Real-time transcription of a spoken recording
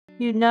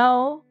You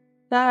know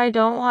that I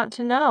don't want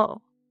to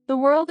know. The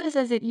world is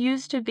as it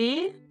used to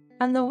be,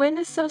 and the wind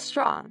is so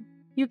strong,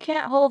 you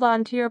can't hold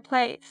on to your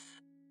place.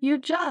 You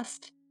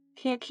just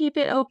can't keep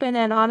it open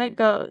and on it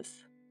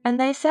goes. And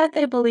they said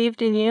they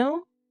believed in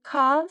you,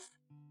 'cause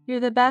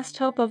you're the best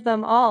hope of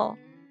them all,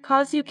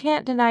 'cause you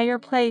can't deny your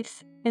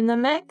place in the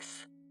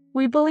mix.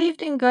 We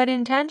believed in good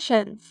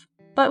intentions,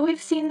 but we've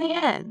seen the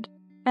end,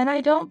 and I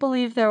don't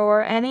believe there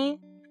were any